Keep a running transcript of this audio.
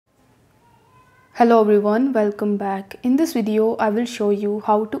Hello everyone, welcome back. In this video, I will show you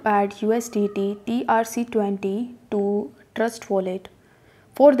how to add USDT TRC20 to Trust Wallet.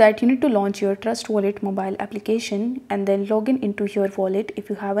 For that, you need to launch your Trust Wallet mobile application and then log in into your wallet if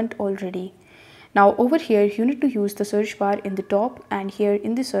you haven't already. Now over here, you need to use the search bar in the top, and here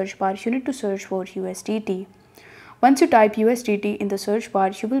in the search bar, you need to search for USDT. Once you type USDT in the search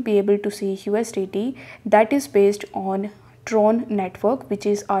bar, you will be able to see USDT that is based on Tron network, which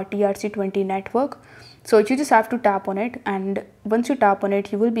is our TRC20 network. So you just have to tap on it, and once you tap on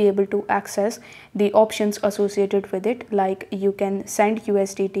it, you will be able to access the options associated with it, like you can send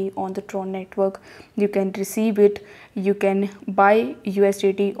USDT on the Tron network, you can receive it, you can buy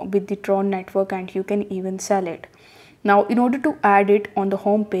USDT with the Tron network, and you can even sell it. Now, in order to add it on the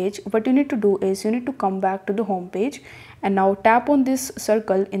home page, what you need to do is you need to come back to the home page and now tap on this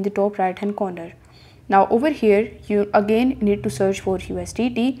circle in the top right hand corner. Now over here, you again need to search for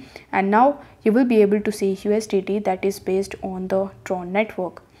USDT, and now you will be able to see USDT that is based on the Tron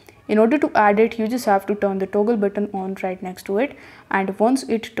network. In order to add it, you just have to turn the toggle button on right next to it, and once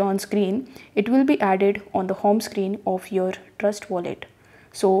it turns green, it will be added on the home screen of your Trust Wallet.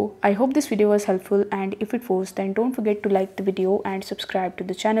 So I hope this video was helpful, and if it was, then don't forget to like the video and subscribe to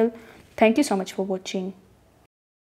the channel. Thank you so much for watching.